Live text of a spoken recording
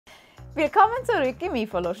Willkommen zurück im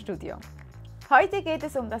ifolor Studio. Heute geht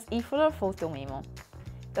es um das ifolor Foto-Memo.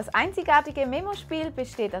 Das einzigartige Memo-Spiel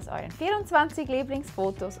besteht aus euren 24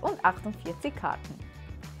 Lieblingsfotos und 48 Karten.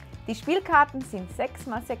 Die Spielkarten sind 6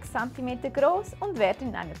 x 6 cm groß und werden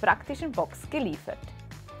in einer praktischen Box geliefert.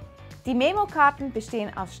 Die Memo-Karten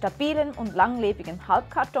bestehen aus stabilem und langlebigem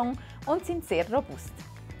Halbkarton und sind sehr robust.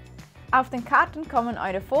 Auf den Karten kommen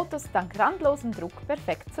eure Fotos dank randlosem Druck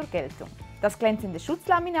perfekt zur Geltung. Das glänzende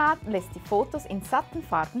Schutzlaminat lässt die Fotos in satten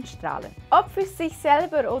Farben strahlen. Ob für sich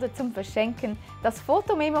selber oder zum Verschenken, das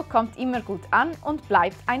Fotomemo kommt immer gut an und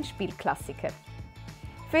bleibt ein Spielklassiker.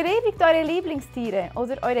 Verewigt eure Lieblingstiere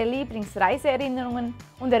oder eure Lieblingsreiseerinnerungen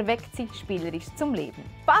und erweckt sie spielerisch zum Leben.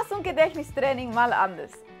 Spaß- und Gedächtnistraining mal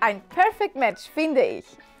anders. Ein Perfect Match, finde ich.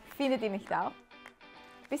 Findet ihr nicht auch?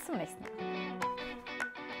 Bis zum nächsten Mal.